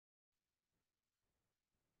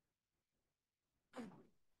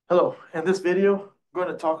Hello, in this video, I'm going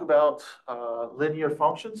to talk about linear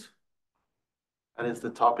functions. That is the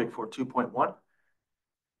topic for 2.1.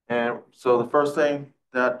 And so the first thing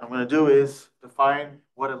that I'm going to do is define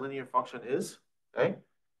what a linear function is, okay?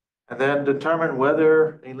 And then determine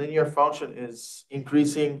whether a linear function is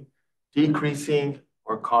increasing, decreasing,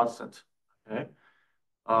 or constant, okay?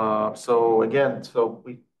 So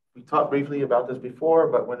we talked briefly about this before,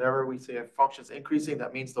 but whenever we say a function is increasing,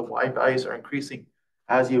 that means the y values are increasing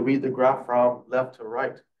as you read the graph from left to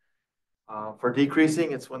right. For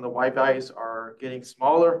decreasing, it's when the y values are getting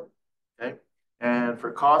smaller, okay? And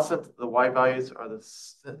for constant, the y values are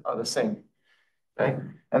the same, okay?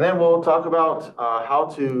 And then we'll talk about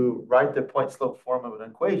how to write the point slope form of an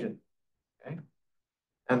equation, okay?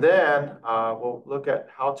 And then we'll look at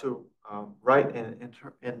how to write and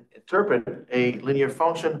interpret a linear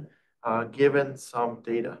function given some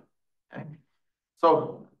data, okay?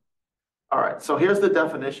 So, all right, so here's the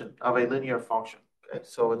definition of a linear function, okay?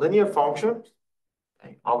 So a linear function,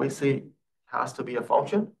 okay, obviously has to be a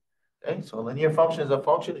function, okay? So a linear function is a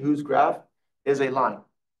function whose graph is a line,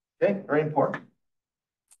 okay? Very important,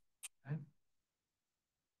 okay?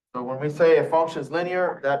 So when we say a function is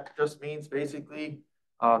linear, that just means basically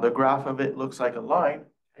the graph of it looks like a line,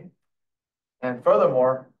 okay? And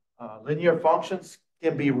furthermore, linear functions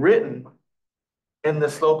can be written in the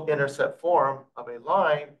slope-intercept form of a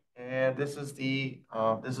line, and this is the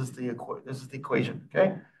equation,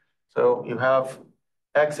 okay? So you have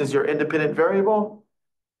x is your independent variable,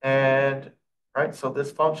 and right, so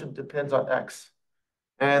this function depends on x.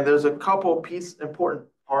 And there's a couple important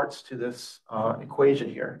parts to this equation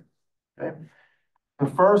here, okay? The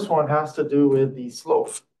first one has to do with the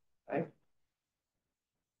slope, okay?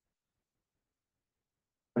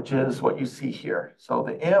 Which is what you see here. So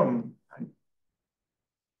the m, right?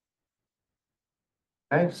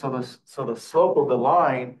 Okay, so the slope of the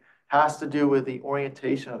line has to do with the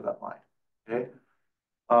orientation of that line, okay?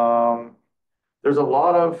 Um, there's a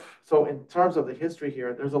lot of, so in terms of the history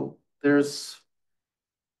here, there's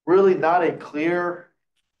really not a clear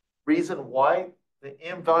reason why the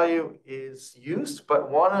m value is used,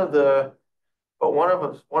 but one of the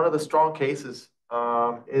strong cases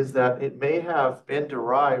is that it may have been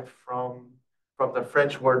derived from the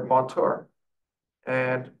French word monteur,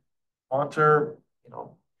 and monteur,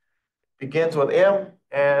 begins with m,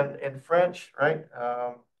 and in French, right?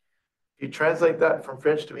 If you translate that from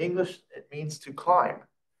French to English, it means to climb.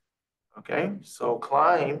 Okay, so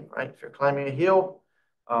climb, right? If you're climbing a hill,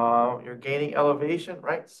 you're gaining elevation,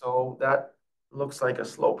 right? So that looks like a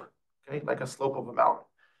slope, okay, like a slope of a mountain.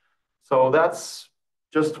 So that's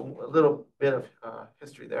just a little bit of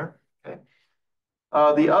history there, okay?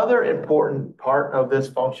 The other important part of this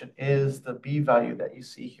function is the b value that you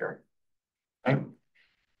see here, right?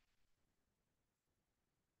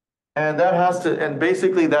 And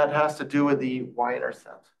basically that has to do with the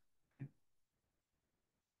y-intercept.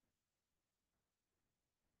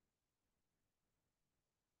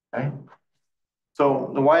 Okay.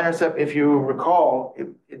 So the y-intercept, if you recall,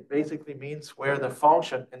 it basically means where the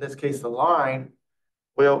function, in this case the line,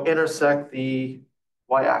 will intersect the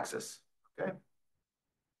y-axis. Okay.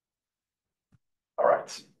 All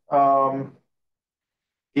right.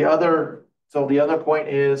 The other point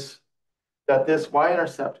is that this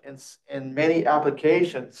y-intercept in many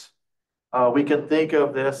applications, we can think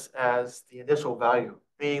of this as the initial value,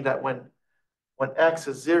 meaning that when x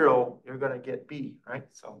is 0, you're going to get b, right?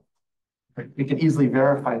 So we can easily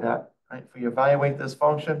verify that, right? If we evaluate this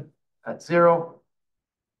function at 0,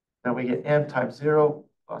 then we get m times 0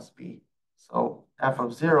 plus b. So f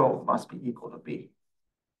of 0 must be equal to b.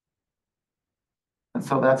 And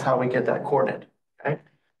so that's how we get that coordinate, okay?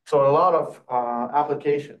 So a lot of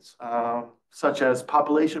applications, such as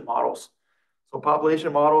population models. So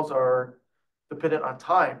population models are dependent on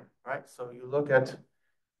time, right? So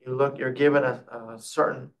you're given a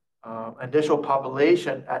certain initial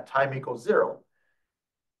population at time equals 0,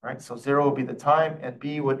 right? So 0 will be the time, and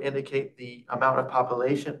b would indicate the amount of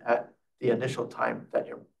population at the initial time that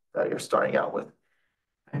you're starting out with.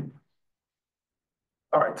 Okay?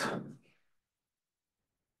 All right.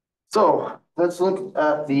 So let's look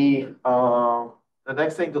at the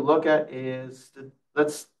next thing to look at is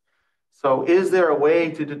so is there a way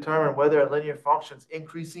to determine whether a linear function is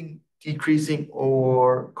increasing, decreasing,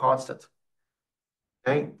 or constant?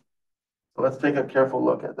 Okay, so let's take a careful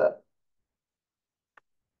look at that.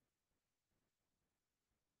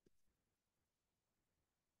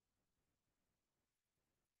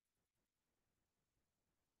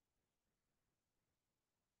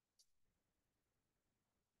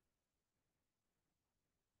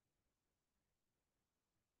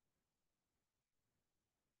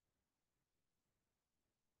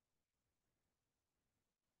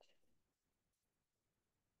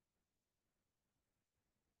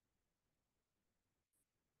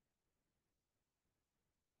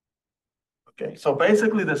 Okay, so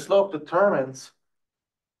basically the slope determines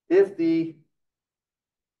if the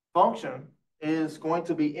function is going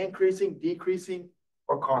to be increasing, decreasing,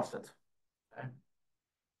 or constant. Okay.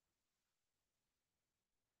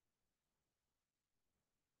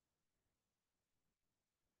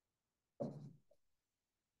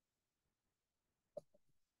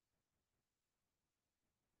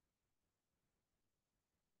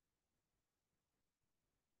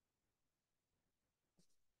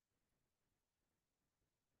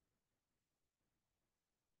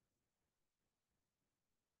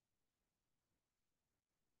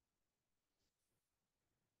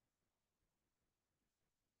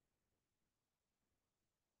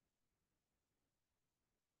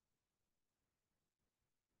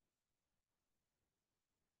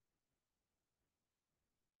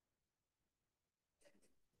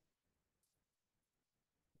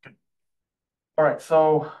 All right,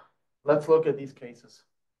 so let's look at these cases.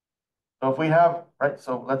 So if we have, right,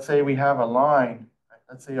 so let's say we have a line, right?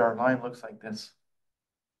 Let's say our line looks like this.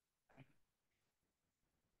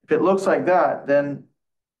 If it looks like that, then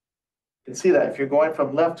you can see that if you're going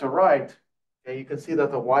from left to right, okay, you can see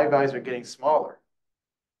that the y values are getting smaller.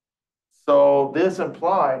 So this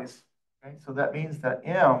implies, okay, so that means that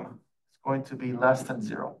m is going to be less than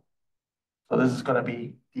 0. So this is going to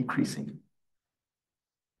be decreasing.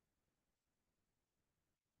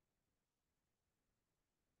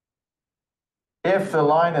 If the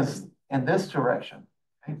line is in this direction,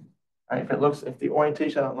 okay, right, if the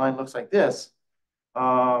orientation of the line looks like this,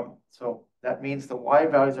 so that means the y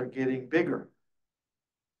values are getting bigger.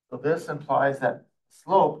 So this implies that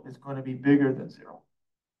slope is going to be bigger than 0.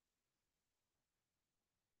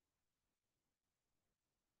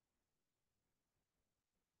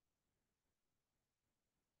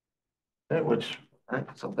 Okay, which, right,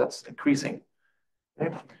 so that's increasing.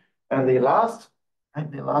 Okay. And the last,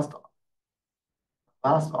 right,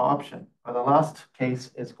 last option, or the last case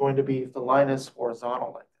is going to be if the line is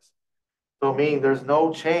horizontal like this. So meaning there's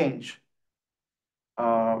no change,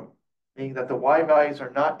 meaning that the y values are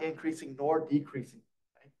not increasing nor decreasing.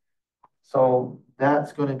 Okay? So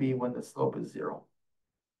that's going to be when the slope is 0.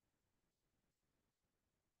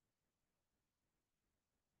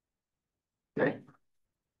 Okay.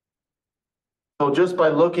 So just by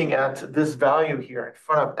looking at this value here in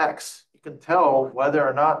front of x, you can tell whether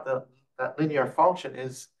or not that linear function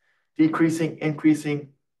is decreasing, increasing,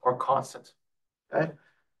 or constant. Okay.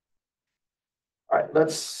 All right,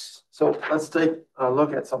 let's take a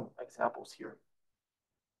look at some examples here.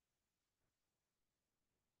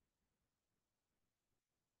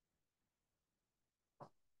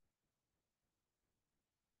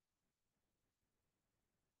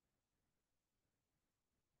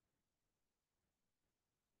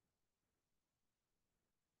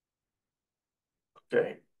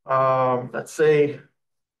 Okay. Let's say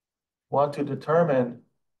want to determine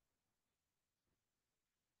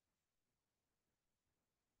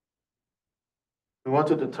we want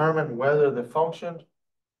to determine whether the function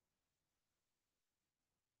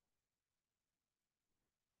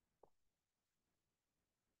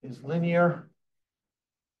is linear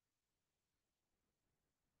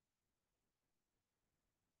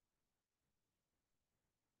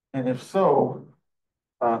and if so,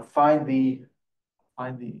 find the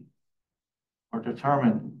or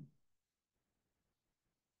determine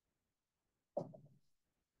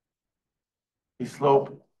the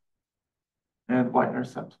slope and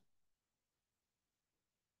y-intercept.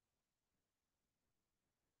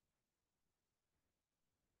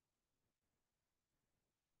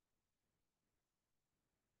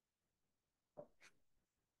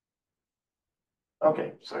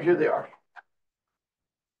 Okay, so here they are.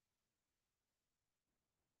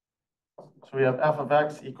 So we have f of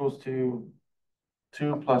x equals to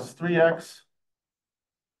 2 plus 3x.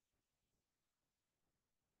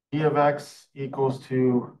 E of x equals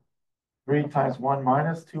to 3 times 1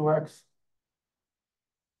 minus 2x.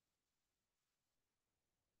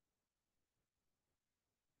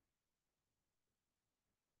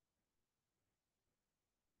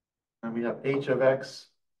 And we have h of x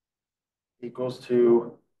equals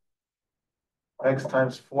to x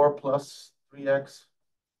times 4 plus 3x.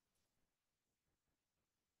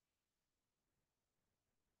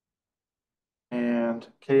 And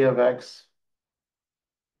k of x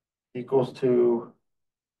equals to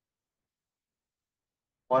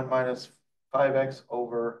 1 minus 5x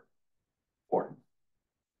over 4.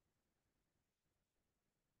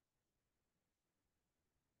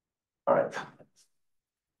 All right.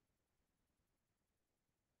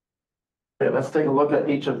 Okay, let's take a look at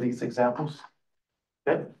each of these examples.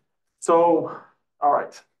 Okay. So, all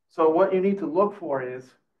right. So what you need to look for is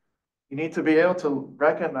you need to be able to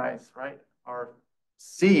recognize, right, or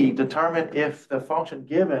determine if the function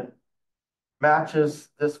given matches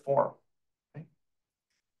this form, okay?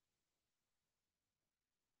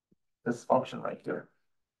 This function right here.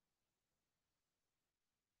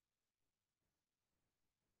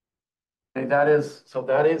 Okay, that is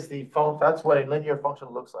the function. That's what a linear function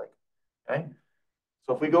looks like. Okay.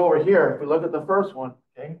 So if we go over here, if we look at the first one,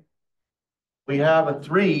 okay, we have a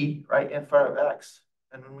 3 right in front of x,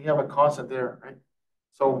 and then we have a constant there, right?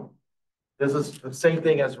 So this is the same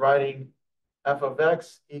thing as writing f of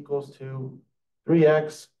x equals to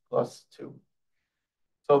 3x plus 2.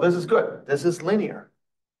 So this is good. This is linear.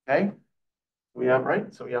 Okay. We have,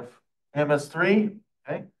 right? So we have m is 3,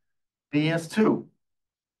 okay, b is 2.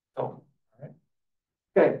 So, all right.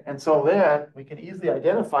 Okay, and so then we can easily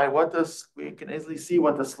identify we can easily see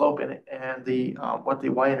what the slope and the what the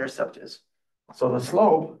y-intercept is. So the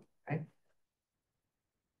slope, okay,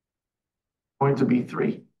 going to be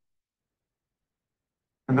 3.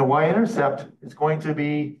 And the y-intercept is going to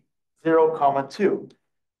be 0, comma 2.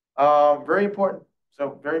 Very important.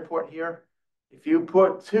 So very important here. If you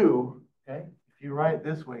put 2, okay, if you write it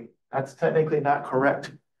this way, that's technically not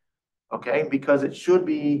correct. Okay, because it should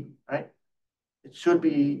be, right? It should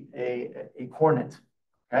be a coordinate.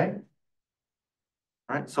 Okay.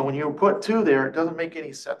 Right. So when you put 2 there, it doesn't make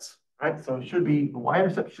any sense. Right. So it should be the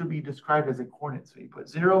y-intercept should be described as a coordinate. So you put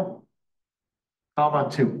 0, comma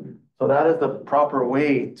 2. So that is the proper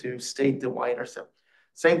way to state the y-intercept.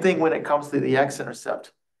 Same thing when it comes to the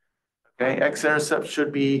x-intercept. Okay, x-intercept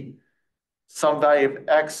should be some value of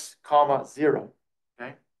x, comma 0.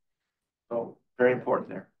 Okay, so very important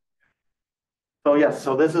there. So yes,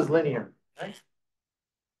 so this is linear. Right?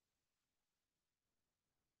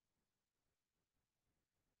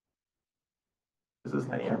 This is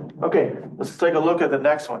linear. Okay, let's take a look at the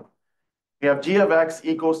next one. We have g of x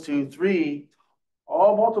equals to 3,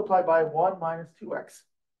 all multiplied by 1 minus 2x.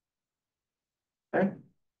 Okay,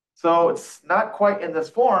 so it's not quite in this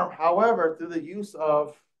form. However, through the use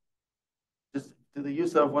of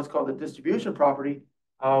what's called the distribution property,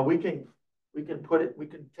 we can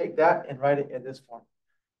take that and write it in this form.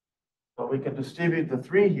 So we can distribute the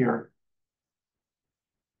 3 here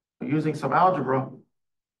using some algebra. So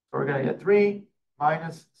we're going to get 3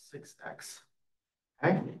 minus 6x.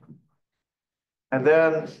 Okay. And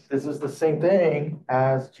then this is the same thing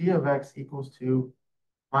as g of x equals to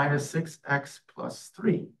minus 6x plus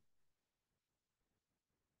 3.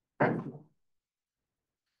 Okay.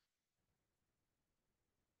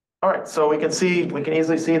 All right, so we can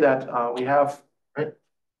easily see that we have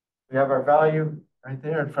our value right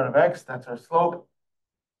there in front of x, that's our slope.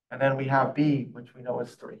 And then we have b, which we know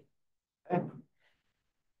is 3. Okay,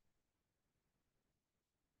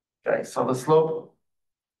 okay, so the slope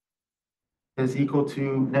is equal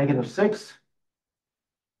to negative 6.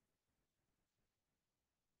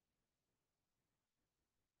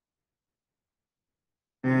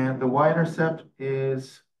 And the y-intercept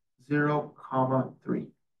is 0, comma 3.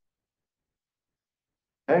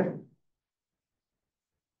 Okay.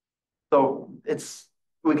 So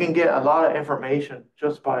we can get a lot of information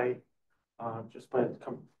just by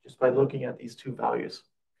looking at these two values.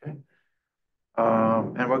 Okay.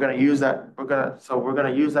 And we're going to use that. We're going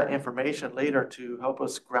to use that information later to help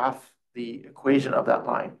us graph the equation of that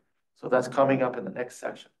line. So that's coming up in the next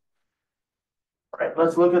section. All right,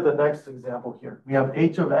 let's look at the next example here. We have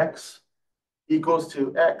h of x equals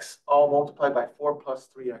to x all multiplied by 4 plus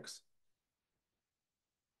 3x.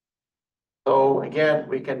 So again,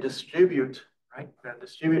 we can distribute, right? We're going to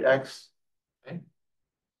distribute x. Okay.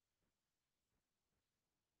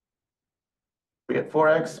 We get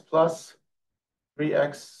 4x plus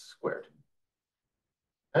 3x squared.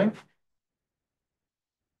 Okay.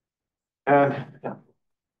 And yeah,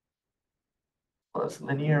 well, it's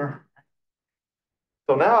linear.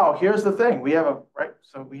 So now here's the thing. We have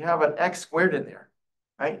we have an x squared in there,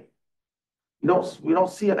 right? We don't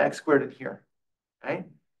see an x squared in here. Okay.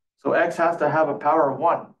 So x has to have a power of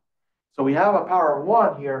 1. So we have a power of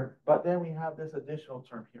 1 here, but then we have this additional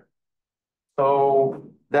term here.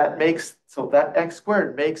 So that x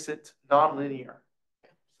squared makes it nonlinear.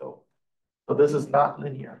 So this is not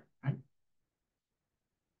linear, right?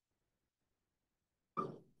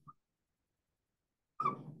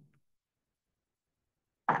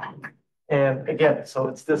 And again, so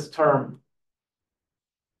it's this term.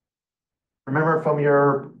 Remember from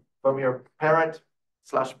your parent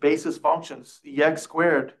 / basis functions, the x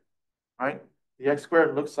squared, right? The x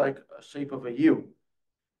squared looks like a shape of a U.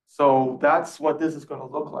 So that's what this is going to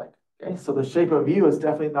look like. Okay, so the shape of U is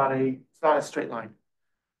definitely it's not a straight line.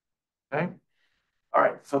 Okay, all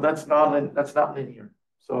right, so that's not linear.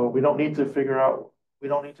 So we don't need to figure out, we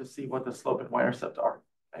don't need to see what the slope and y-intercept are.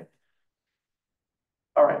 Okay.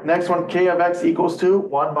 All right, next one, k of x equals to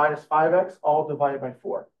 1 minus 5x, all divided by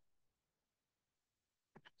 4.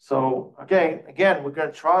 So again, we're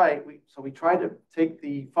going to try, we try to take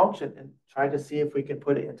the function and try to see if we can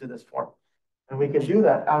put it into this form. And we can do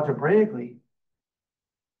that algebraically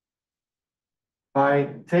by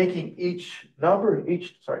taking each of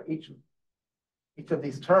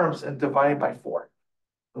these terms and dividing by 4.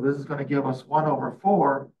 So this is going to give us 1 over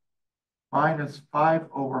 4 minus 5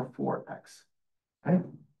 over 4x. Okay?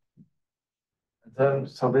 And then,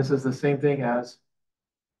 so this is the same thing as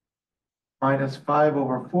minus 5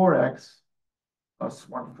 over 4x plus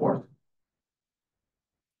 1/4.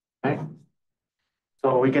 Okay?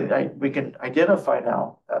 So we can identify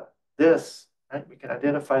now that this, right? We can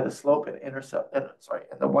identify the slope and intercept, and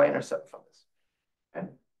the y-intercept from this. Okay?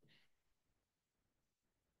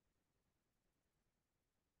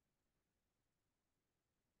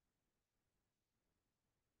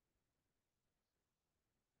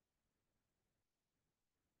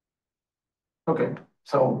 Okay,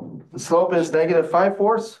 so the slope is negative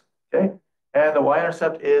 5/4, okay? And the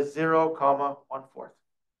y-intercept is 0, 1/4.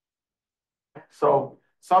 So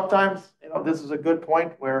sometimes, this is a good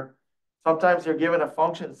point where sometimes you're given a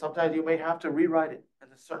function, sometimes you may have to rewrite it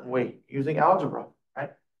in a certain way using algebra,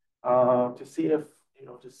 right? To see if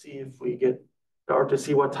we get, or to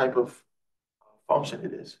see what type of function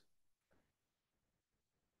it is.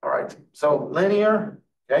 All right, so linear,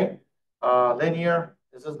 okay? Linear,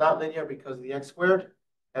 this is not linear because of the x squared,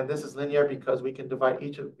 and this is linear because we can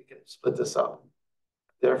split this up.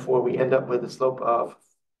 Therefore, we end up with a slope of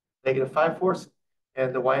negative 5/4,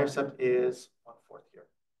 and the y-intercept is 1/4 here.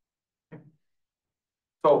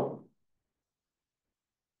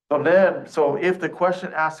 So if the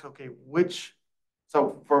question asks, okay,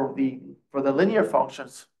 for the linear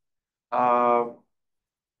functions, right,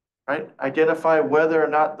 identify whether or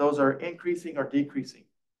not those are increasing or decreasing.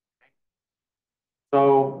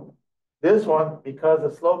 So this one, because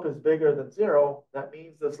the slope is bigger than 0, that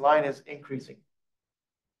means this line is increasing.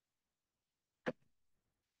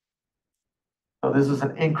 So this is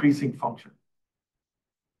an increasing function.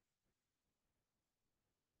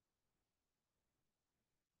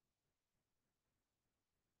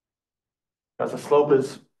 Because the slope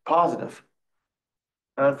is positive.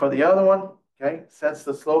 And for the other one, okay, since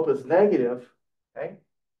the slope is negative, okay,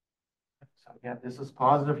 so again, this is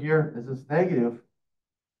positive here, this is negative.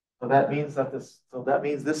 So that means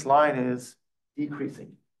this line is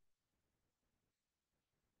decreasing.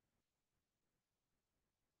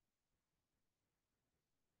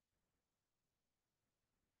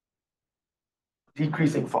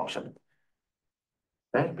 Decreasing function.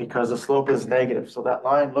 Okay, because the slope is negative. So that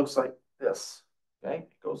line looks like this. Okay,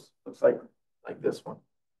 looks like this one.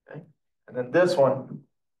 Okay, and then this one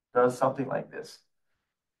does something like this.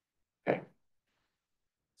 Okay.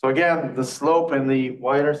 So again, the slope and the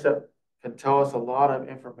y-intercept can tell us a lot of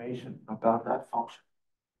information about that function.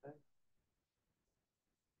 Okay.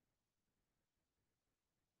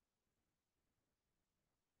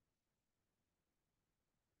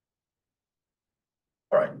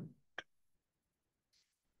 All right.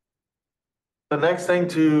 The next thing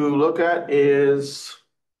to look at is,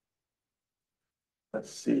 let's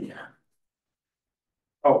see.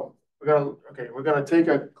 Oh, we're gonna take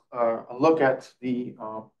a look at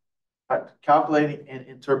calculating and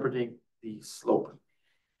interpreting the slope.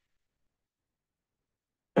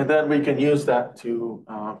 And then we can use that to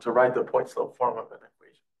write the point slope form of an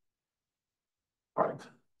equation. All right,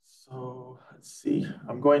 so let's see.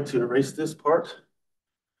 I'm going to erase this part.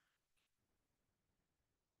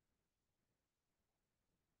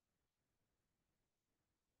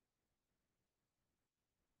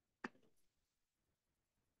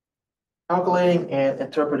 Calculating and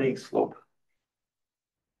interpreting slope.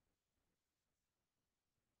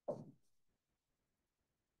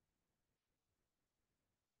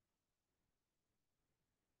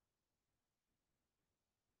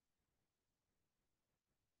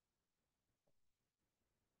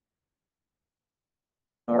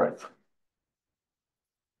 All right.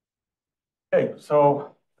 Okay,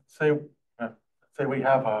 so let's say we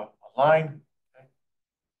have a line. Okay.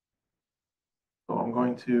 So I'm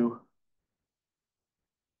going to.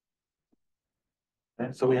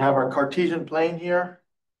 Okay, so we have our Cartesian plane here.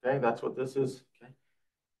 Okay, that's what this is. Okay.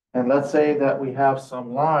 And let's say that we have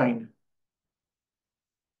some line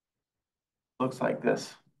looks like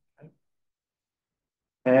this. Okay.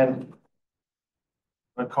 And I'm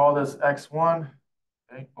going to call this x1.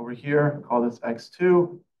 Okay, over here, call this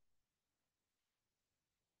x2.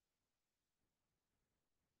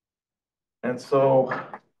 And so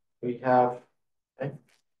we have, okay,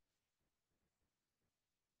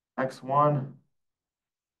 x1.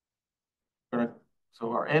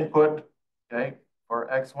 So our input, okay, for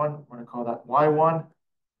x1, we're going to call that y1.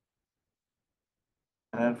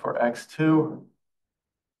 And then for x2,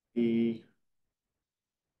 the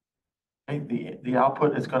the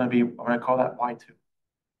output is going to be, we're going to call that y2.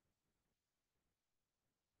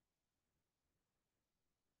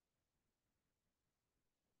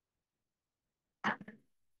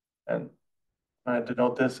 And I'm going to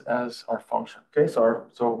denote this as our function. Okay, so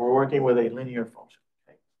we're working with a linear function.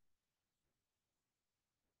 Okay.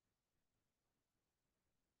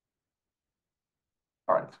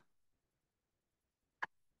 All right.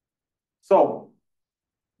 So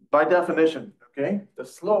by definition, okay, the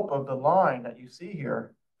slope of the line that you see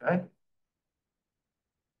here, okay,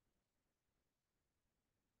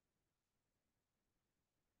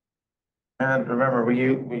 and remember we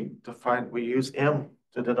use m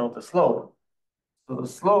to denote the slope. So the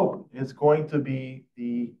slope is going to be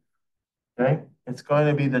the, okay, it's going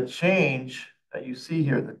to be the change that you see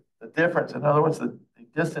here, the difference. In other words, the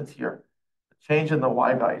distance here, the change in the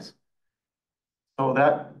y values.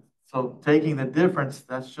 So taking the difference,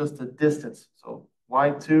 that's just the distance. So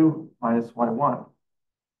y2 minus y1.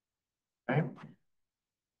 Okay.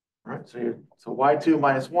 All right. So y2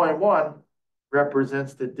 minus y1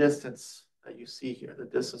 represents the distance that you see here, the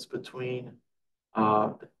distance between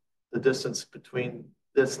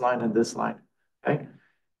this line and this line. Okay.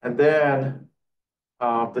 And then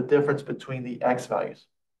the difference between the x values.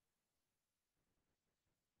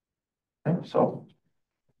 Okay.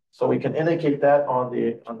 So we can indicate that on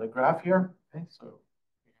the graph here. Okay. So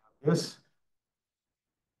we have this.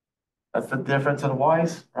 That's the difference in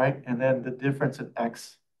y's, right? And then the difference in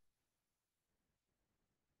x.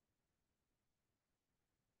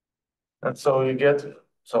 And so you get,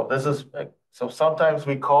 so this is, so sometimes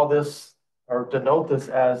we call this or denote this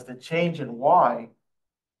as the change in y,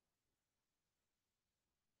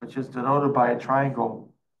 which is denoted by a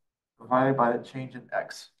triangle divided by the change in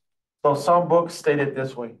x. So some books state it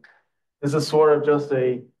this way. This is sort of just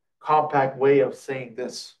a compact way of saying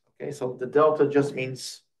this. Okay, so the delta just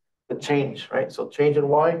means the change, right? So change in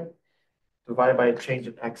y divided by a change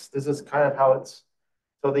in x. This is kind of how it's,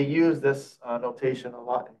 so they use this notation a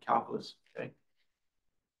lot in calculus, okay?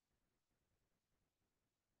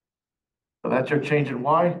 So that's your change in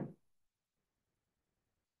y.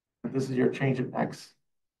 And this is your change in x.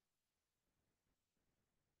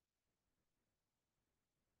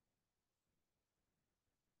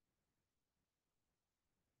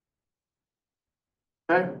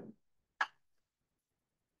 Okay.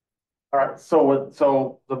 All right.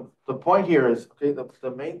 So the point here is, okay,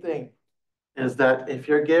 the main thing is that if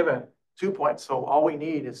you're given 2 points, so all we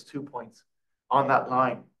need is 2 points on that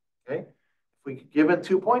line. Okay. If we given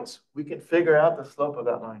 2 points, we can figure out the slope of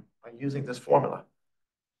that line by using this formula.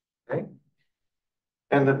 Okay.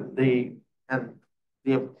 And the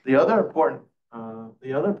other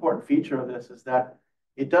important feature of this is that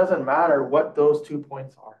it doesn't matter what those 2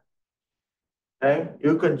 points are. Okay,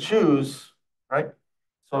 you can choose, right?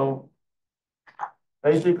 So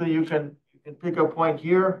basically, you can pick a point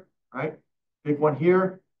here, right? Pick one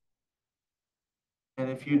here, and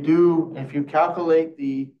if you calculate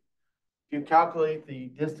the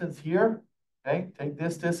distance here, okay, take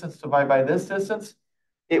this distance divided by this distance,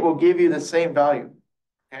 it will give you the same value.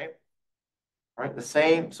 Okay, right? The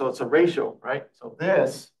same. So it's a ratio, right? So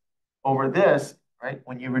this over this, right?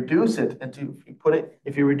 When you reduce it into,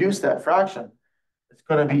 if you reduce that fraction, it's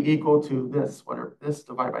going to be equal to this, whatever, this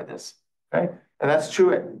divided by this, okay? And that's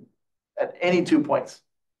true at any 2 points,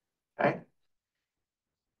 okay?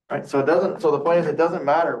 Right, so the point is it doesn't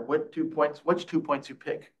matter which 2 points you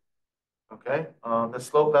pick, okay? The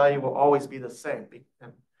slope value will always be the same.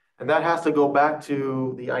 And that has to go back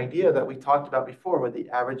to the idea that we talked about before with the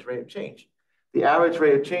average rate of change. The average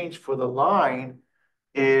rate of change for the line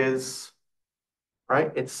is,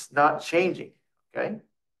 right, it's not changing, okay?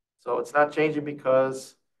 So it's not changing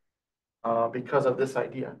because of this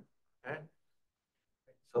idea. Okay.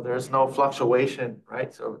 So there's no fluctuation,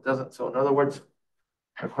 right? So it doesn't. So in other words,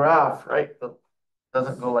 a graph, right,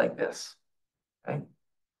 doesn't go like this. Okay.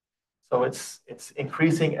 So it's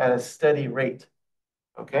increasing at a steady rate.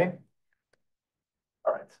 Okay.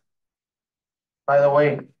 All right. By the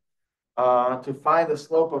way, to find the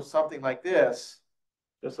slope of something like this,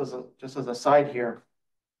 just as a side here,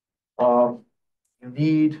 you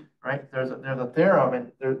need, right? There's a theorem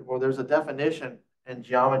and there's a definition in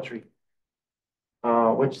geometry,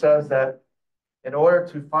 which says that in order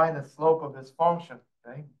to find the slope of this function,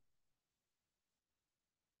 okay,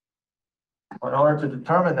 in order to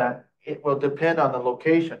determine that, it will depend on the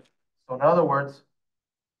location. So in other words,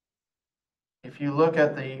 if you look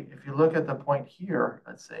at the point here,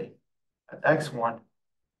 let's say at x1,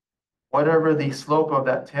 whatever the slope of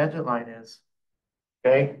that tangent line is,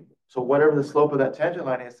 okay? So whatever the slope of that tangent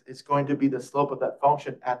line is, it's going to be the slope of that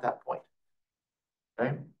function at that point,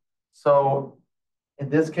 okay? So in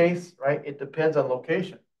this case, right, it depends on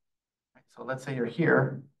location. So let's say you're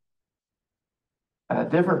here at a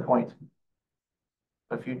different point.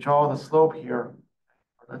 So if you draw the slope here,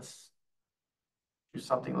 let's do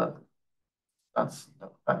something that's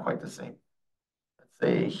not quite the same. Let's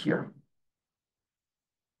say here.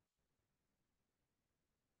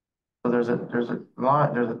 So there's a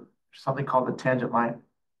line, there's something called the tangent line,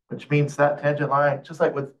 which means that tangent line, just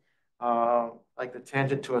like with like the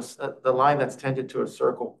tangent to the line that's tangent to a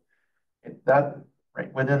circle, that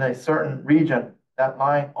right within a certain region, that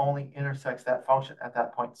line only intersects that function at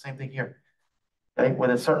that point. Same thing here. Okay, with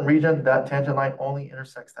a certain region, that tangent line only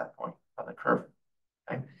intersects that point on the curve.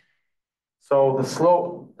 Okay. So the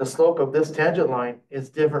slope of this tangent line is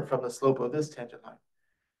different from the slope of this tangent line.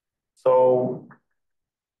 So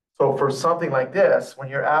for something like this, when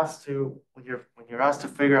you're asked to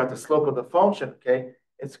figure out the slope of the function, okay,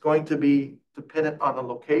 it's going to be dependent on the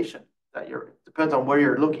location depends on where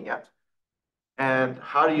you're looking at. And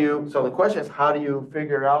so the question is, how do you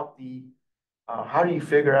figure out the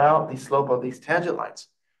slope of these tangent lines?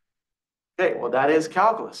 Okay, well, that is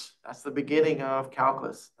calculus. That's the beginning of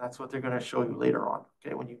calculus. That's what they're going to show you later on.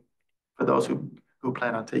 Okay, for those who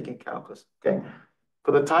plan on taking calculus. Okay,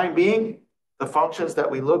 for the time being, the functions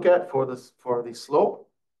that we look at for the slope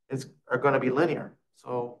are going to be linear.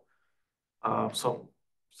 So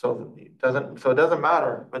it doesn't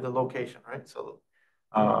matter with the location, right?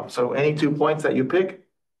 So any 2 points that you pick,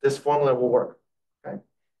 this formula will work. Okay,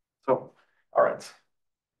 so all right.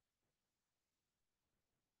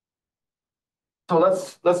 So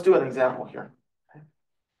let's do an example here.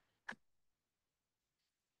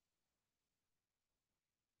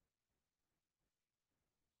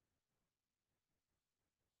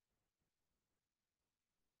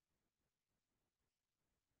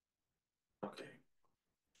 Okay.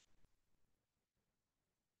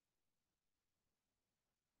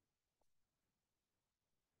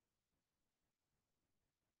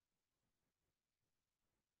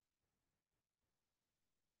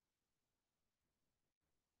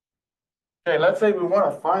 Okay, let's say we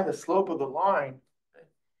want to find the slope of the line.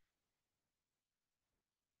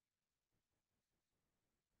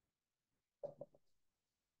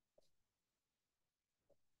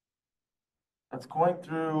 That's going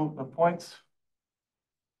through the points.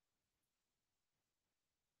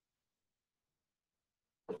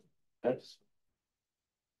 Yes.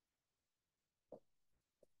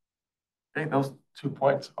 Okay, those 2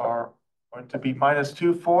 points are going to be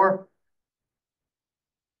 -2, 4,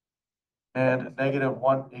 and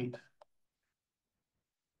 -1, 8.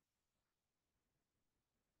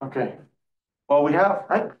 Okay. Well,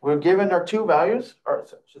 we're given our 2 values, or I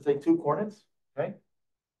should say 2 coordinates, okay?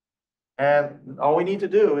 And all we need to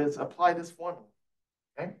do is apply this formula,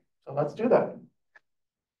 okay? So let's do that.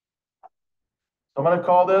 So I'm going to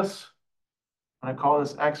call this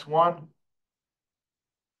x1.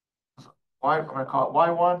 I'm going to call it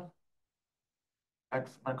y1. I'm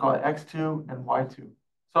going to call it x2 and y2.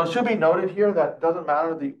 So it should be noted here that doesn't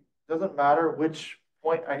matter which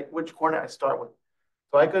coordinate I start with.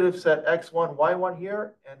 So I could have said x1, y1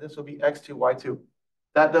 here, and this will be x2, y2.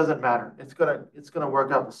 That doesn't matter. It's gonna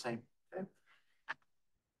work out the same. Okay.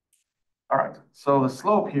 All right. So the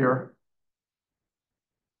slope here.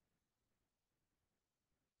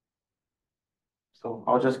 So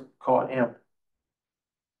I'll just call it m.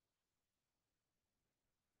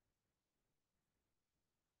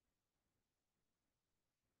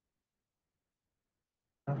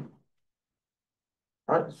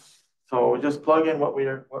 All right. So we just plug in what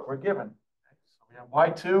we're given. Okay. So we have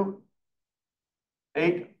y2,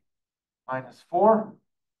 8 minus 4,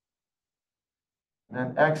 and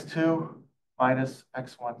then x2 minus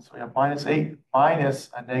x1. So we have -8 minus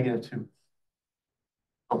a -2.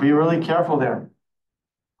 So be really careful there.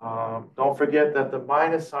 Don't forget that the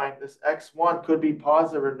minus sign, this x1 could be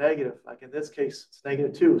positive or negative. Like in this case, it's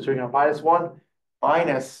 -2. So you're going to -1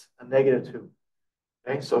 minus a -2.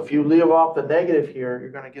 Okay, so if you leave off the negative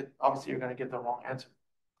here, obviously you're going to get the wrong answer.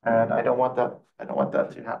 And I don't want that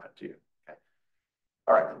to happen to you. Okay.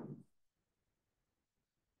 All right.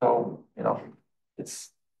 So,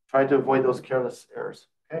 it's try to avoid those careless errors.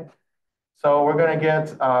 Okay. So we're going to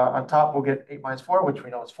get, on top, we'll get 8 minus 4, which we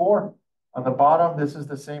know is 4. On the bottom, this is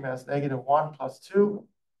the same as -1 plus 2.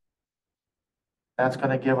 That's going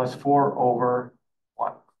to give us 4 over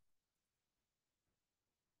 1.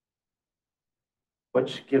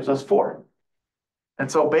 which gives us 4. And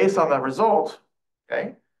so based on that result,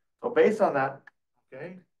 okay, so based on that,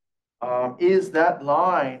 okay, is the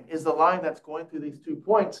line that's going through these 2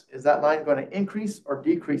 points, is that line going to increase or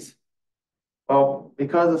decrease? Well,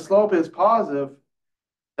 because the slope is positive,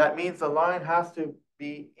 that means the line has to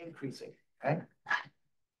be increasing, okay?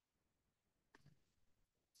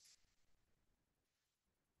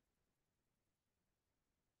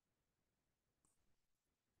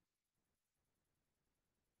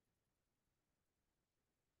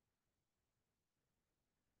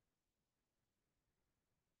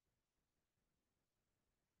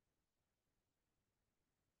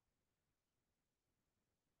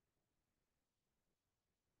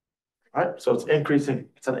 Right? So it's increasing.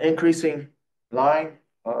 It's an increasing line,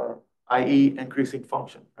 i.e. increasing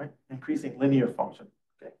function, right? Increasing linear function.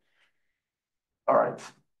 Okay. All right.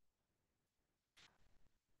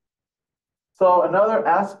 So another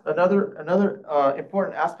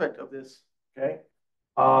important aspect of this, okay,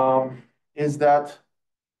 is that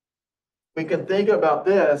we can think about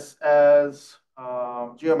this as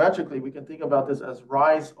geometrically. We can think about this as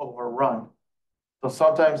rise over run. So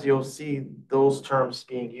sometimes you'll see those terms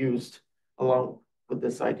being used along with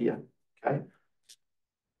this idea. Okay,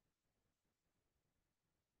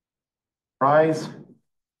 rise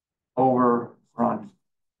over run.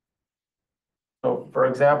 So for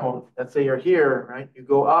example, let's say you're here, right? You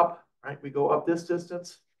go up, right? We go up this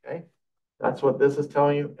distance, okay? That's what this is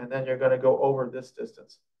telling you. And then you're going to go over this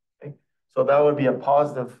distance, okay? So that would be a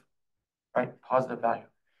positive, right? Positive value.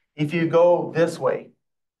 If you go this way,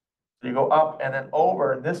 so you go up and then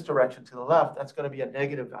over in this direction to the left, that's going to be a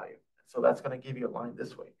negative value. So that's going to give you a line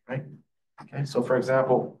this way, right? Okay, so for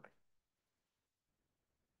example,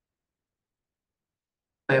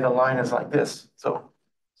 say the line is like this. So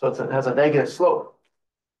it has a negative slope.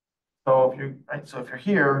 So if you're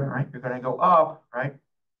here, right, you're going to go up, right?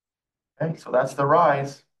 Okay, so that's the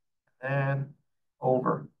rise and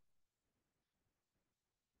over.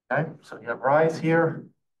 Okay, so you have rise here,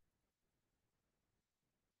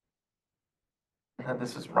 and then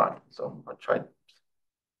this is run. So I'll try.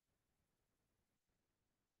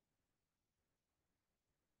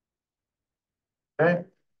 Okay,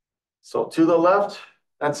 so to the left,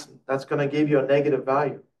 that's going to give you a negative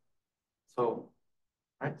value. So,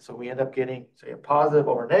 right, so we end up getting, say, a positive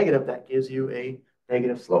over negative, that gives you a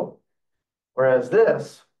negative slope. Whereas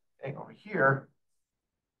this, okay, over here,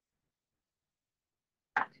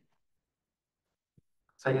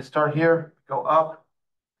 so you start here, go up,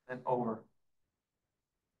 and over.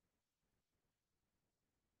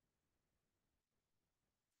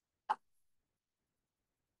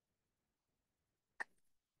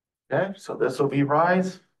 Okay, so this will be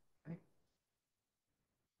rise. Okay.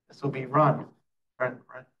 This will be run.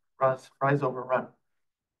 Rise over run.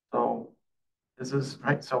 So this is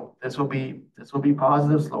right. So this will be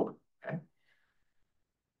positive slope. Okay.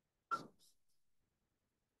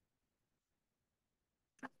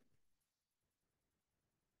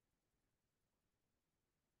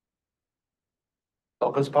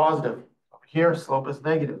 Slope is positive. Over here, slope is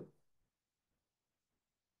negative.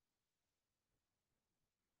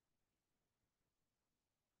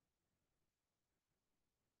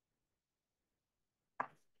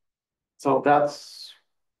 So that's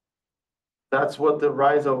what the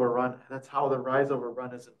rise over run. That's how the rise over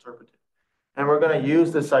run is interpreted. And we're going to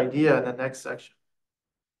use this idea in the next section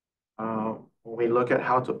when we look at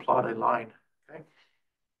how to plot a line. Okay.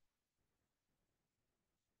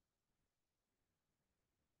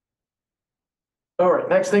 All right.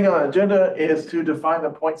 Next thing on the agenda is to define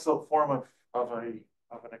the point slope form of an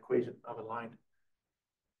equation of a line.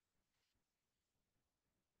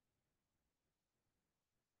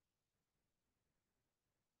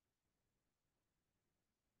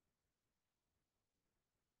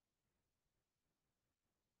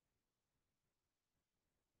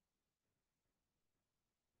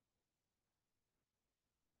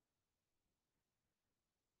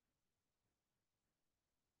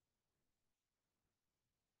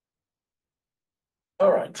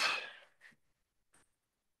 All right.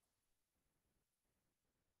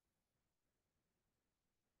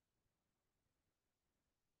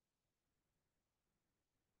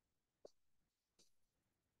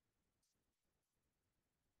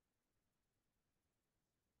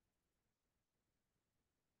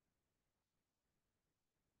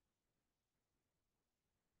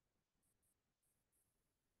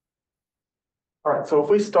 All right. So if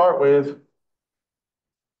we start with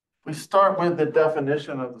the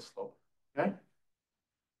definition of the slope. Okay.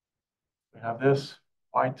 We have this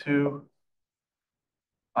y2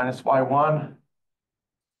 minus y1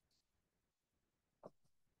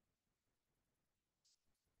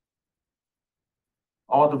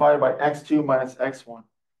 all divided by x2 minus x1.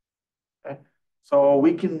 Okay, so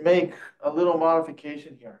we can make a little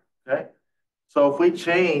modification here. Okay, so if we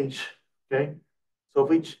change, okay, so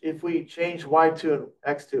if we change y2 and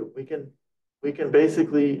x2, we can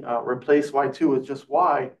basically replace y2 with just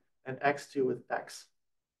y and x2 with x.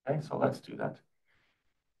 Okay, so let's do that.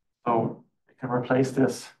 So we can replace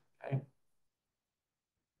this. Okay.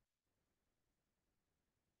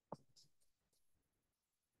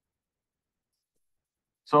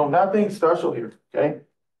 So nothing special here. Okay.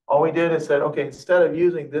 All we did is said, okay, instead of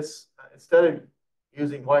using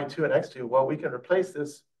y2 and x2, well, we can replace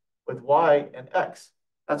this with y and x.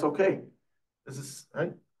 That's okay. This is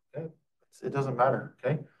right. Okay. It doesn't matter.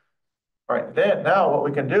 Okay. All right. Then now what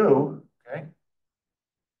we can do, okay,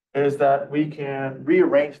 is that we can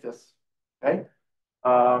rearrange this. Okay.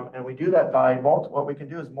 And we do that by what we can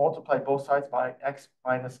do is multiply both sides by x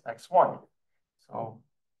minus x1. So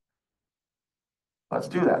let's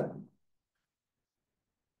do that.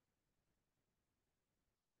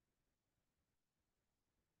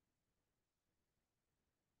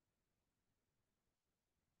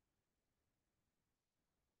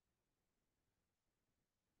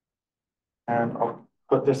 And I'll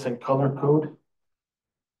put this in color code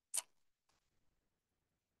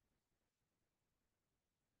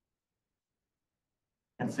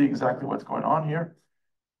and see exactly what's going on here.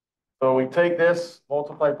 So we take this,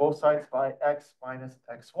 multiply both sides by x minus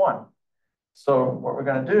x1. So what we're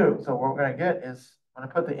going to do, so what we're going to get is, I'm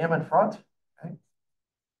going to put the m in front. Okay?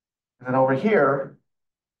 And then over here,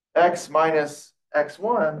 x minus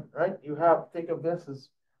x1, right? You have, think of this as,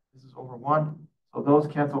 this is over 1. So those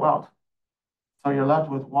cancel out. So you're left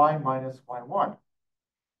with y minus y1.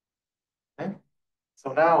 Okay?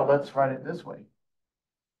 So now let's write it this way.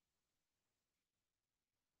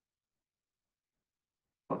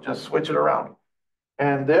 So just switch it around.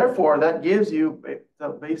 And therefore, that gives you,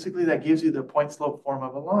 basically, that gives you the point slope form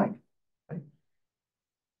of a line. Okay?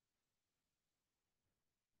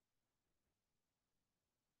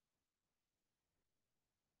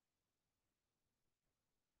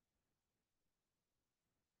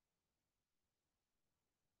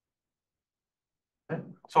 Okay?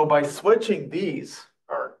 So by switching these,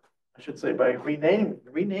 or I should say by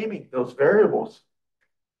renaming those variables,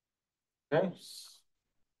 okay?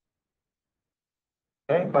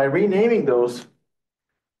 Okay, by renaming those,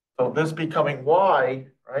 so this becoming y,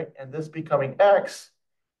 right, and this becoming x,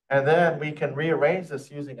 and then we can rearrange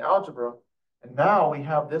this using algebra, and now we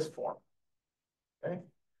have this form, okay?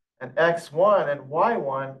 And x1 and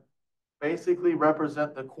y1 basically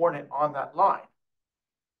represent the coordinate on that line.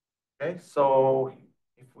 Okay, so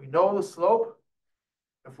if we know the slope,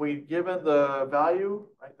 if we've given the value,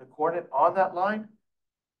 right, the coordinate on that line,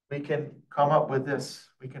 we can come up with this.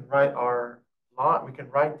 We can write our line, we can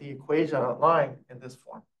write the equation on a line in this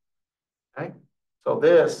form. Okay, so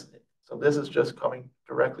this is just coming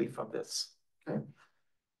directly from this. Okay.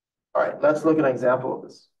 All right, let's look at an example of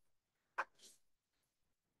this.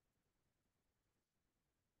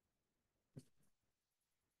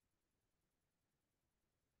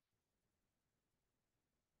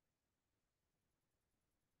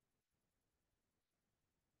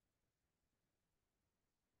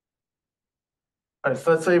 All right,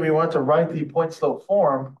 so let's say we want to write the point slope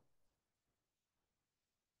form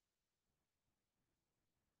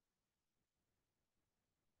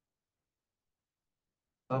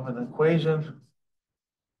of an equation.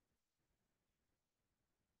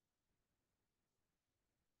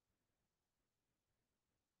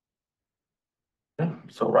 Okay.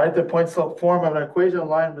 So write the point slope form of an equation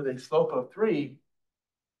line with a slope of 3.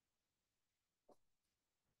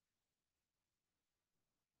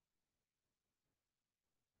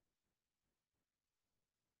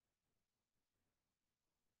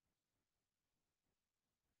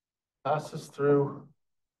 Passes through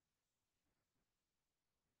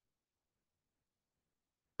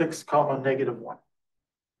 6 comma negative 1.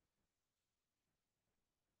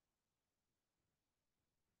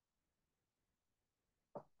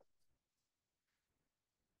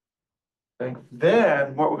 Okay.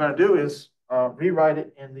 Then what we're going to do is rewrite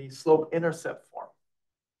it in the slope intercept form.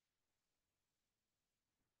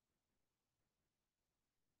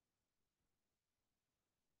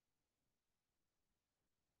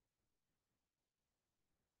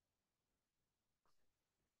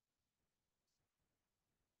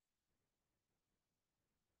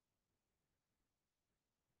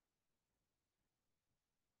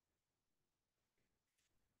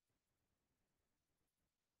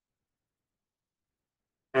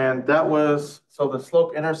 And that was, so the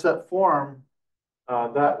slope intercept form,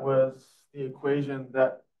 that was the equation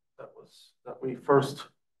that we first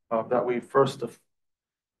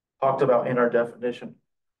talked about in our definition.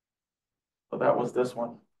 So that was this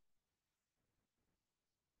one.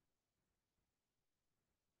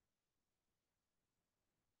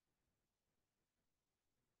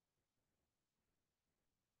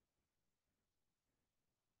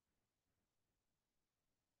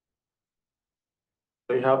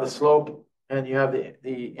 So you have the slope and you have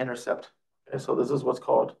the intercept. Okay, so this is what's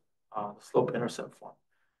called the slope intercept form.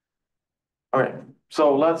 All right,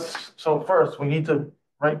 so first we need to,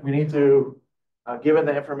 right, given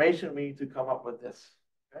the information, we need to come up with this.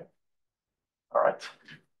 Okay, all right.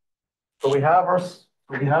 So we have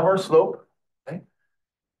our slope. Okay,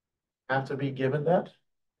 have to be given that.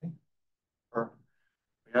 Okay? Or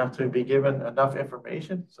we have to be given enough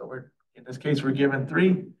information. So in this case, we're given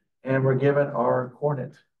 3 and we're given our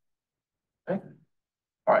coordinate. Okay.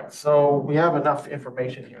 All right, so we have enough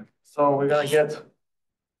information here. So we're gonna get, so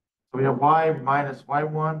we have y minus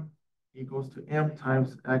y1 equals to m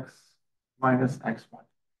times x minus x1.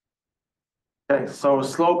 Okay, so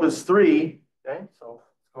slope is 3. Okay, so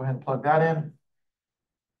let's go ahead and plug that in.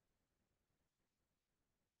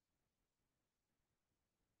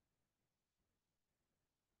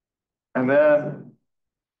 And then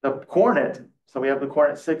the coordinate, so we have the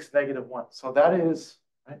coordinate 6, -1. So that is,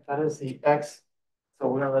 right, that is the x. So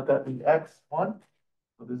we're gonna let that be x1.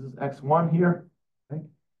 So this is x1 here, okay,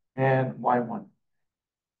 and y1.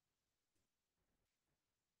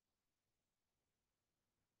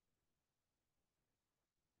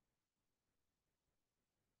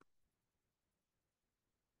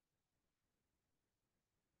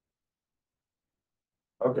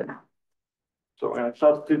 Okay, so we're gonna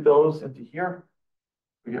substitute those into here.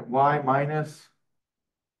 We get y minus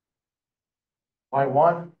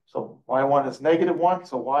y1. So y1 is -1.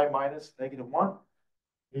 So y minus -1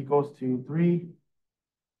 equals to 3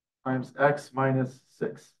 times x minus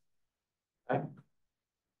 6. Okay.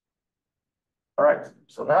 All right.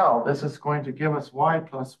 So now this is going to give us y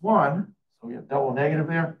plus 1. So we have double negative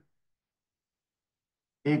there.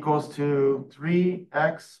 Equals to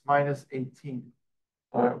 3x minus 18.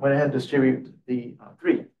 Went ahead and distribute the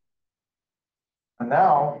 3. And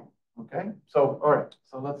now, okay, so all right,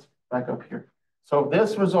 so let's back up here. So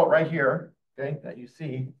this result right here, okay, that you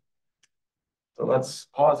see. So let's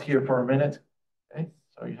pause here for a minute. Okay,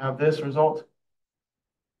 so you have this result.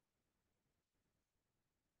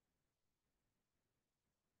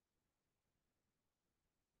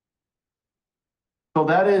 So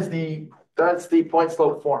that's the point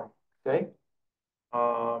slope form. Okay.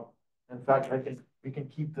 In fact, we can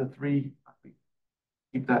keep the 3,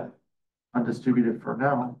 keep that undistributed for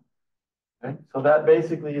now. Okay, so that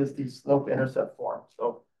basically is the slope intercept form.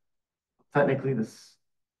 So technically this,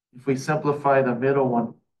 if we simplify the middle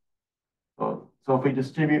one, so if we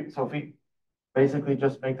distribute, so if we basically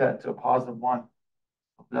just make that into a +1,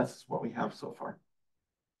 that's what we have so far.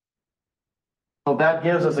 So that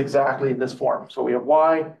gives us exactly this form. So we have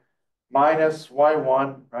y minus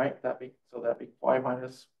y1, right? That'd be y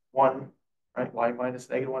minus 1, right? Y minus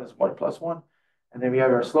 -1 is 1 plus 1. And then we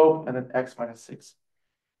have our slope and then x minus 6.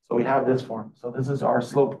 So we have this form. So this is our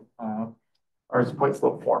slope, our point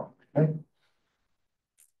slope form. Okay.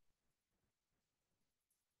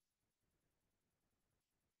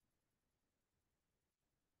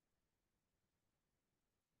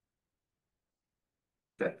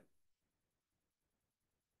 Okay.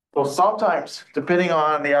 So sometimes, depending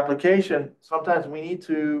on the application, sometimes we need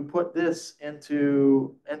to put this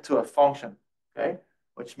into a function, okay?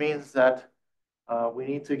 Which means that we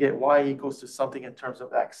need to get y equals to something in terms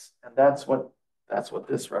of x, and that's what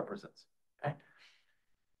this represents. Okay.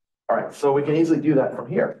 All right, so we can easily do that from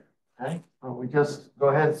here. Okay, so we just go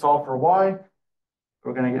ahead and solve for y.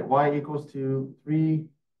 We're going to get y equals to 3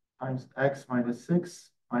 times x minus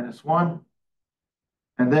 6 minus 1.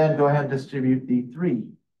 And then go ahead and distribute the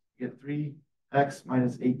 3. Get 3x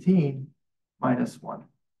minus 18 minus 1.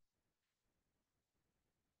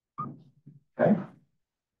 Okay.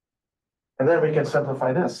 And then we can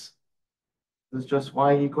simplify this. This is just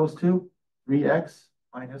y equals to 3x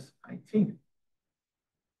minus 19.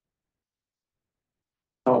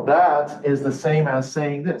 So that is the same as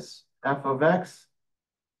saying this. F of x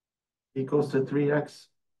equals to 3x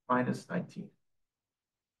minus 19.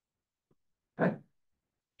 Okay.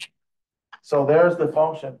 So there's the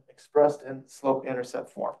function expressed in slope-intercept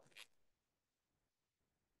form.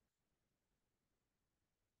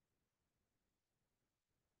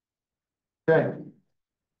 Okay.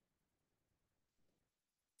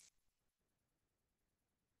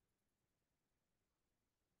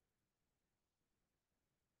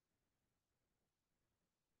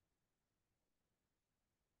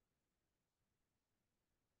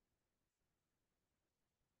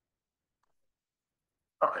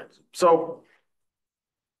 All right, so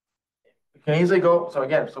we can easily go, so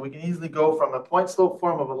again, so we can easily go from a point slope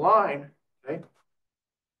form of a line, okay?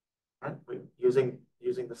 Right, using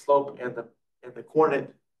the slope and the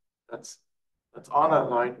coordinate that's on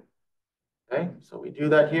that line. Okay, so we do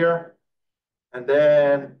that here, and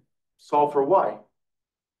then solve for y.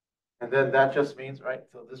 And then that just means, right?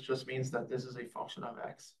 So this just means that this is a function of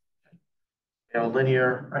x. Okay? We have a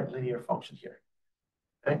linear function here.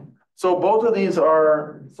 Okay. So both of these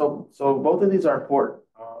are both of these are important.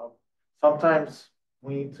 Sometimes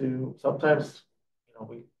sometimes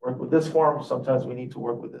we work with this form. Sometimes we need to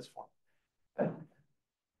work with this form. Okay. All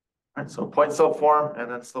right. So point slope form and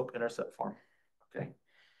then slope intercept form. Okay.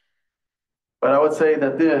 But I would say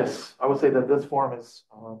that this form is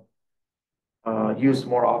used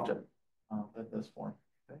more often than this form.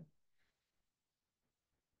 Okay.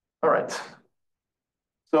 All right.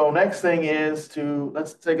 So next thing is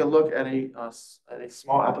let's take a look at a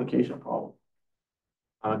small application problem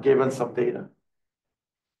given some data.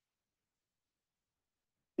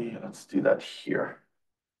 Yeah, let's do that here.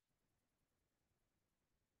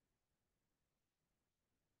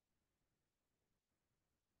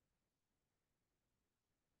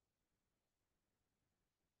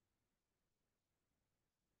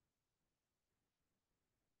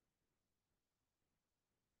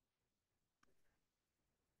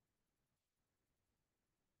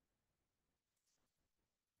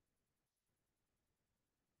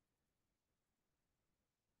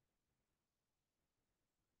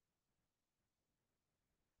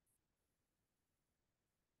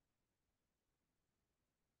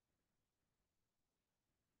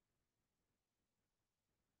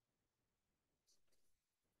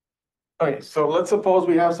 Okay, so let's suppose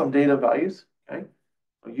we have some data values. Okay,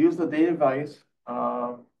 so use the data values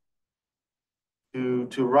to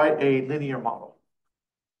write a linear model.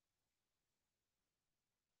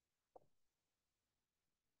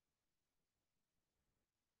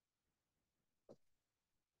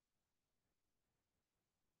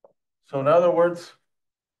 So in other words,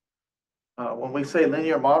 when we say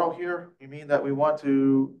linear model here, we mean that we want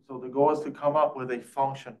to. So the goal is to come up with a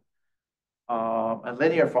function, a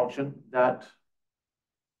linear function that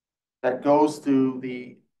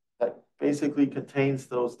basically contains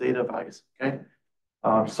those data values. Okay,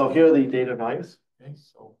 so here are the data values. Okay,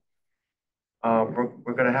 so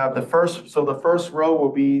we're going to have the first row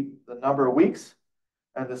will be the number of weeks,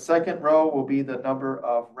 and the second row will be the number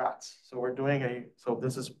of rats. So we're doing so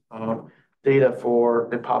this is data for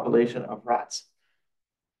the population of rats.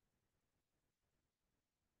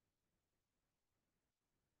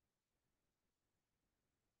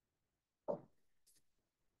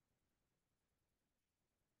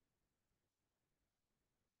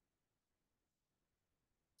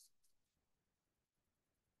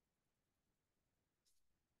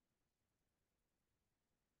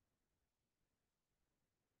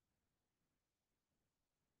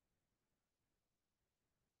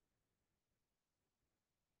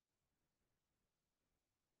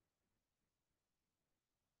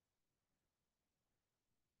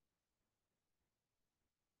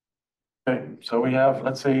 Okay, so we have,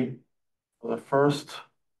 let's say, for the first,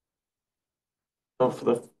 so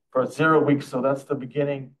for 0 weeks, so that's the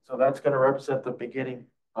beginning. So that's going to represent the beginning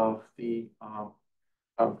of the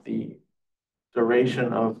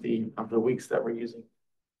duration of the weeks that we're using.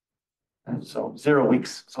 And so 0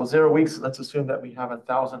 weeks. So 0 weeks. Let's assume that we have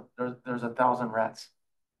 1,000. There's 1,000 rats.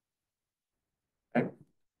 Okay,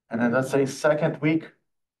 and then let's say second week.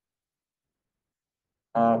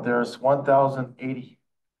 There's 1,080.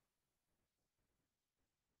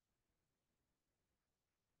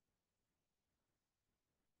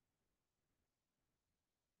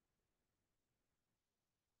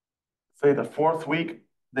 Say the fourth week,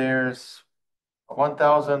 there's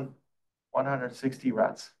 1,160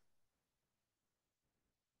 rats.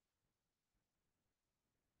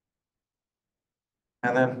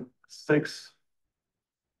 And then six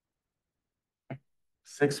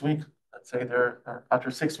weeks, let's say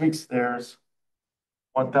after 6 weeks, there's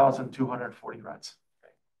 1,240 rats.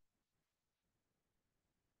 Okay.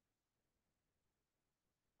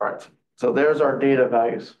 All right, so there's our data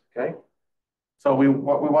values, okay? So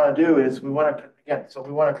what we want to do is we want to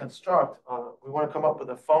construct, we want to come up with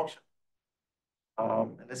a function,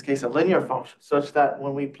 in this case, a linear function, such that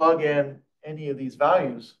when we plug in any of these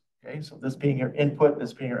values, okay, so this being your input,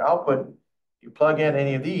 this being your output, you plug in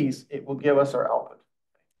any of these, it will give us our output.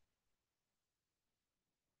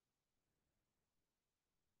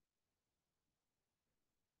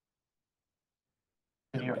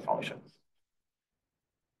 Linear function.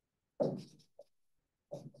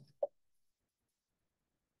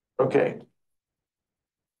 Okay.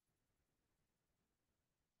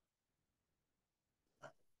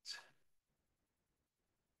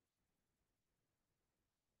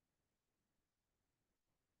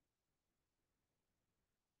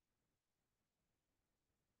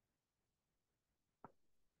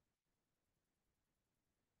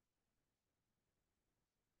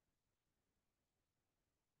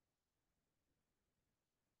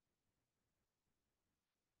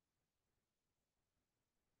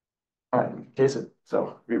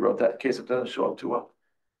 so rewrote that in case it doesn't show up too well.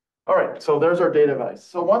 All right, so there's our data device.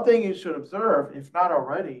 So one thing you should observe, if not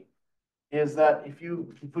already, is that if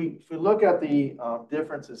we look at the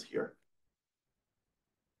differences here,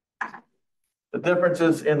 the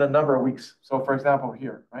differences in the number of weeks. So for example,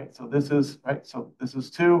 here, right? So this is right. So this is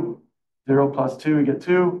 2, 0 plus 2, you get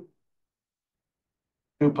 2.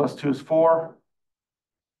 2 plus 2 is 4.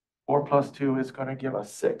 4 plus 2 is going to give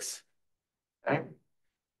us 6. Okay.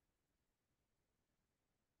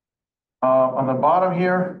 On the bottom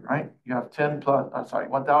here, right? You have 10 plus,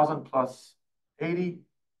 1,000 plus 80.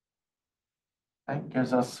 Right?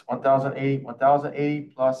 Gives us 1,080.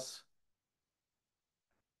 1,080 plus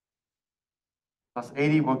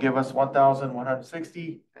 80 will give us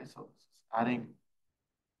 1,160. Okay, so adding.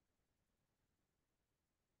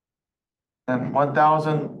 Then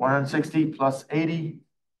 1,160 plus 80,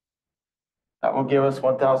 that will give us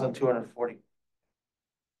 1,240.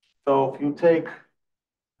 So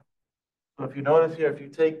if you notice here, if you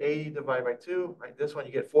take 80 divided by 2, right, this one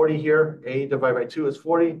you get 40 here. 80 divided by 2 is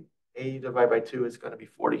 40. 80 divided by 2 is going to be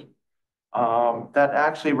 40. That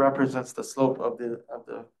actually represents the slope of the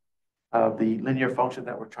linear function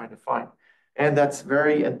that we're trying to find. And that's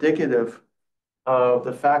very indicative of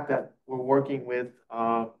the fact that we're working with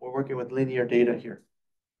linear data here.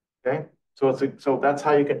 Okay, so that's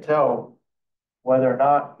how you can tell whether or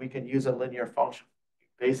not we can use a linear function.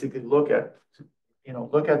 Basically, look at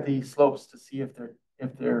the slopes to see if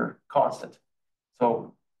they're constant.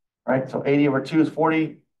 So, right, so 80 over 2 is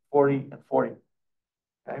 40, 40, and 40.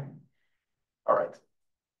 Okay, all right.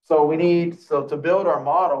 So to build our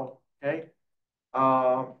model, okay,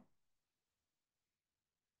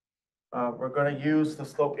 we're going to use the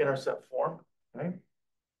slope-intercept form. Okay,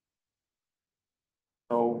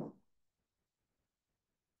 so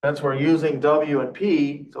since we're using W and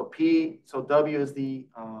P, so W is the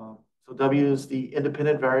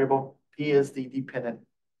independent variable, P is the dependent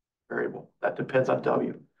variable that depends on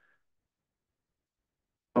W.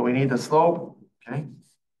 So we need the slope, okay?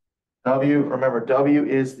 W, remember W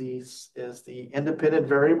is the independent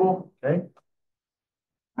variable, okay?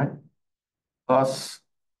 Right? Plus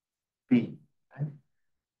B. Okay?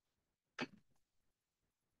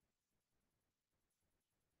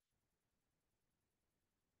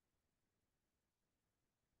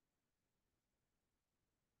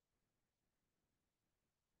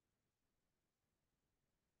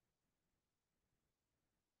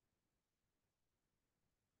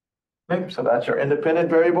 Okay, so that's your independent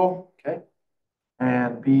variable, okay?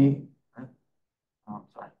 And B, oh,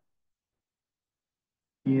 sorry.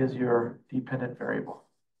 B is your dependent variable.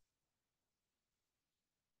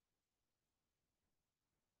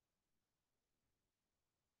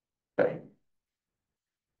 Okay.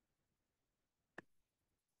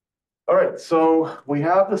 All right, so we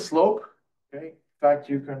have the slope, okay? In fact,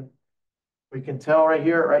 we can tell right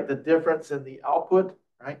here, right, the difference in the output,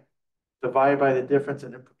 right, divided by the difference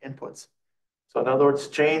in inputs. So in other words,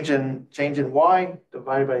 change in y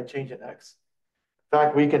divided by change in x. In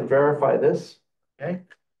fact, we can verify this, okay?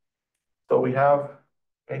 So we have,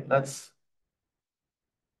 okay, let's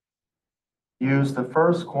use the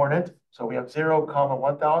first coordinate. So we have 0,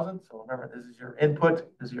 1,000. So remember, this is your input,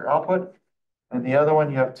 this is your output. And the other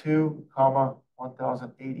one, you have 2,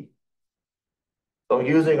 1,080. So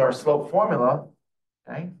using our slope formula,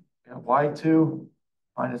 okay, we have y2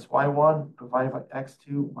 minus y1 divided by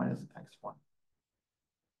x2 minus x1.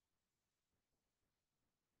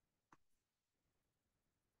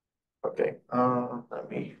 Okay, let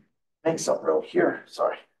me make some room here.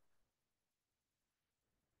 Sorry.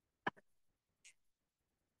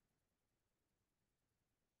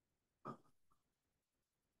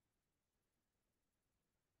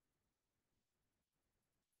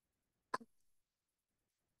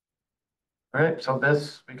 All right, so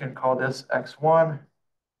we can call this x1,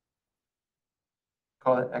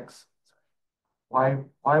 call it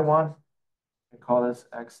y1, we call this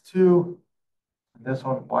x2, and this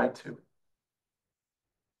one y2.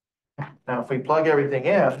 Now, if we plug everything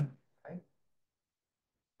in, okay,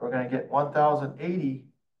 we're going to get 1,080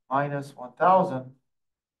 minus 1,000,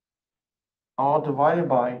 all divided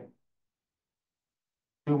by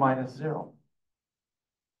 2 minus 0.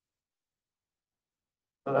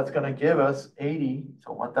 So that's going to give us 80.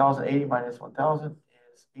 So 1,080 minus 1,000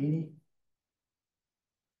 is 80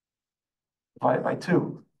 divided by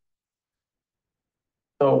 2.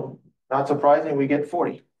 So not surprising, we get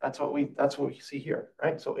 40. That's what we see here,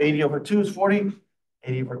 right? So 80 over 2 is 40,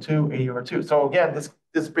 80 over 2, 80 over 2. So again,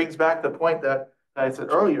 this brings back the point that I said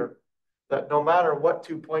earlier, that no matter what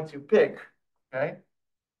 2 points you pick, okay,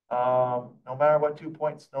 no matter what 2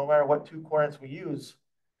 points, no matter what 2 coordinates we use,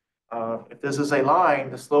 If this is a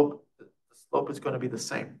line, the slope is going to be the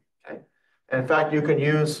same. Okay. And in fact, you can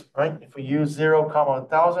use, right? If we use 0,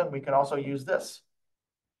 1,000, we can also use this,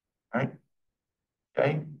 right?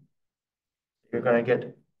 Okay. You're going to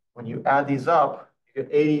get, when you add these up, you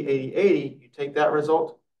get 80, 80, 80. You take that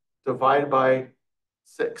result, divide by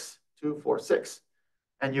 6, 2, 4, 6,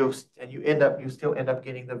 and you still end up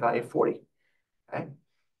getting the value 40. Okay.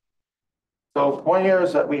 So the point here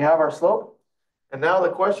is that we have our slope, and now the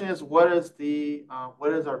question is, what is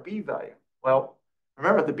our b value? Well,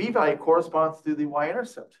 remember the b value corresponds to the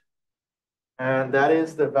y-intercept, and that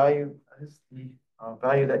is the value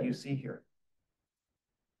that you see here.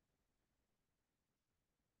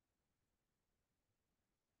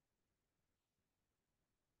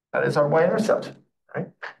 That is our y-intercept, right?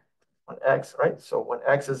 On x, right? So when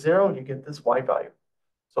x is 0, you get this y value.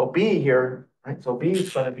 So b here, right? So b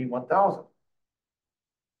is going to be 1,000.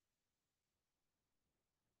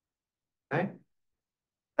 Okay.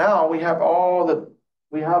 Now we have all the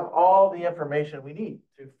information we need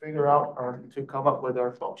to figure out or to come up with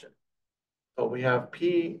our function. So we have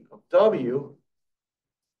p of w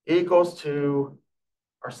equals to,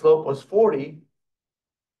 our slope was 40.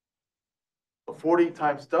 So 40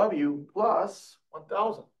 times w plus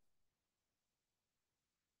 1,000.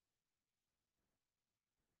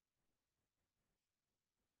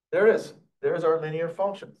 There it is. There's our linear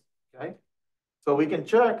functions. Okay. So we can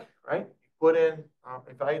check, right? Put in,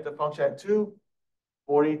 evaluate the function at 2.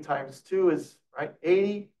 40 times 2 is, right,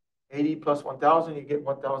 80. 80 plus 1,000, you get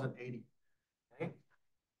 1,080. Okay.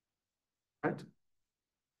 Right.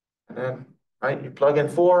 And then, right, you plug in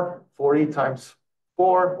 4. 40 times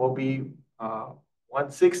 4 will be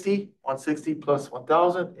 160. 160 plus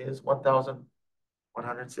 1,000 is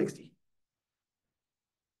 1,160.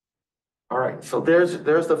 All right, so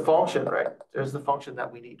there's the function, right? There's the function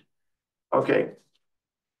that we need. Okay,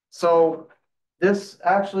 so this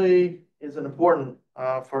actually is important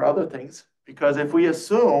for other things, because if we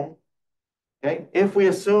assume, okay,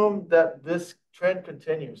 that this trend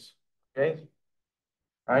continues, okay,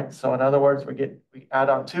 right? So in other words, we add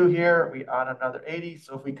on 2 here, we add another 80.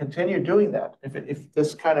 So if we continue doing that, if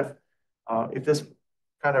this kind of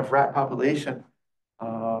rat population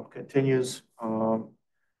continues,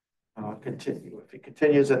 if it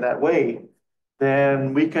continues in that way,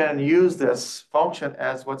 then we can use this function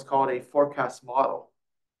as what's called a forecast model,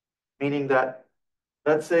 meaning that,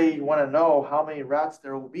 let's say you want to know how many rats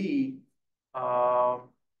there will be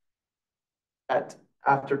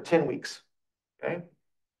after 10 weeks. Okay.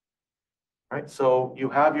 Right. So we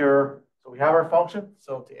have our function.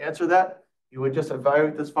 So to answer that, you would just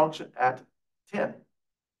evaluate this function at 10,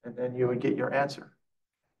 and then you would get your answer.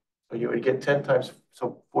 So you would get 10 times,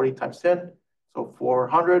 so 40 times 10, so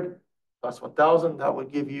 400 plus 1,000, that would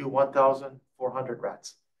give you 1,400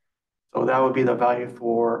 rats. So that would be the value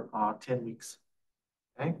for 10 weeks.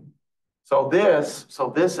 Okay. So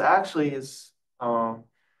this actually is the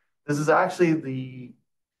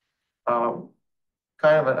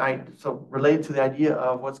kind of so related to the idea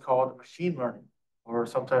of what's called machine learning, or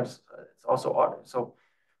sometimes it's also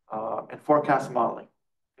and forecast modeling.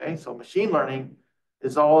 Okay, so machine learning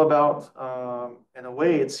is all about, in a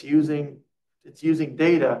way, it's using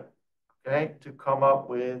data, okay, to come up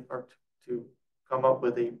with a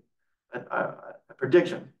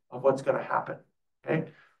prediction of what's going to happen. Okay,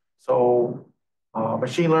 so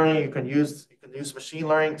machine learning, you can use machine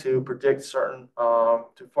learning to predict to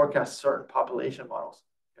forecast certain population models.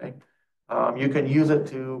 Okay, you can use it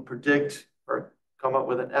to predict or come up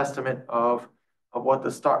with an estimate of what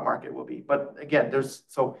the stock market will be. But again, there's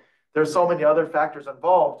so many other factors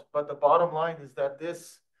involved. But the bottom line is that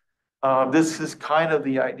this is kind of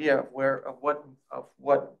the idea of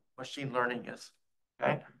what machine learning is.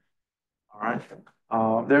 Okay, all right.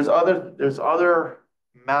 There's other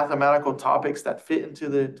mathematical topics that fit into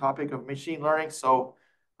the topic of machine learning. So,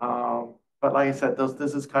 but like I said,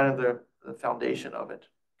 this is kind of the foundation of it.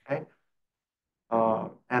 Okay.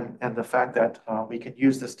 And the fact that we can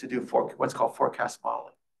use this to do what's called forecast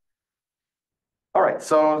modeling. All right,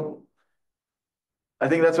 so I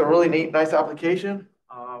think that's a really nice application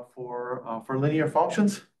for linear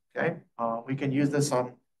functions. Okay, we can use this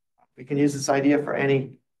idea for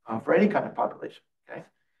any kind of population. Okay,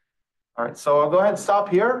 all right, so I'll go ahead and stop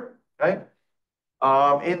here. Okay,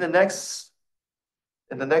 in the next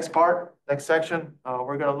section,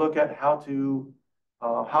 we're going to look at how to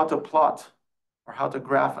plot or how to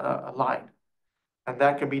graph a line. And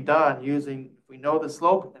that can be done using, if we know the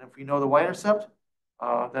slope and if we know the y-intercept,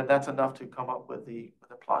 then that's enough to come up with the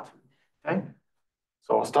plot. Okay,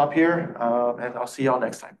 so I'll stop here and I'll see y'all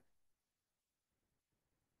next time.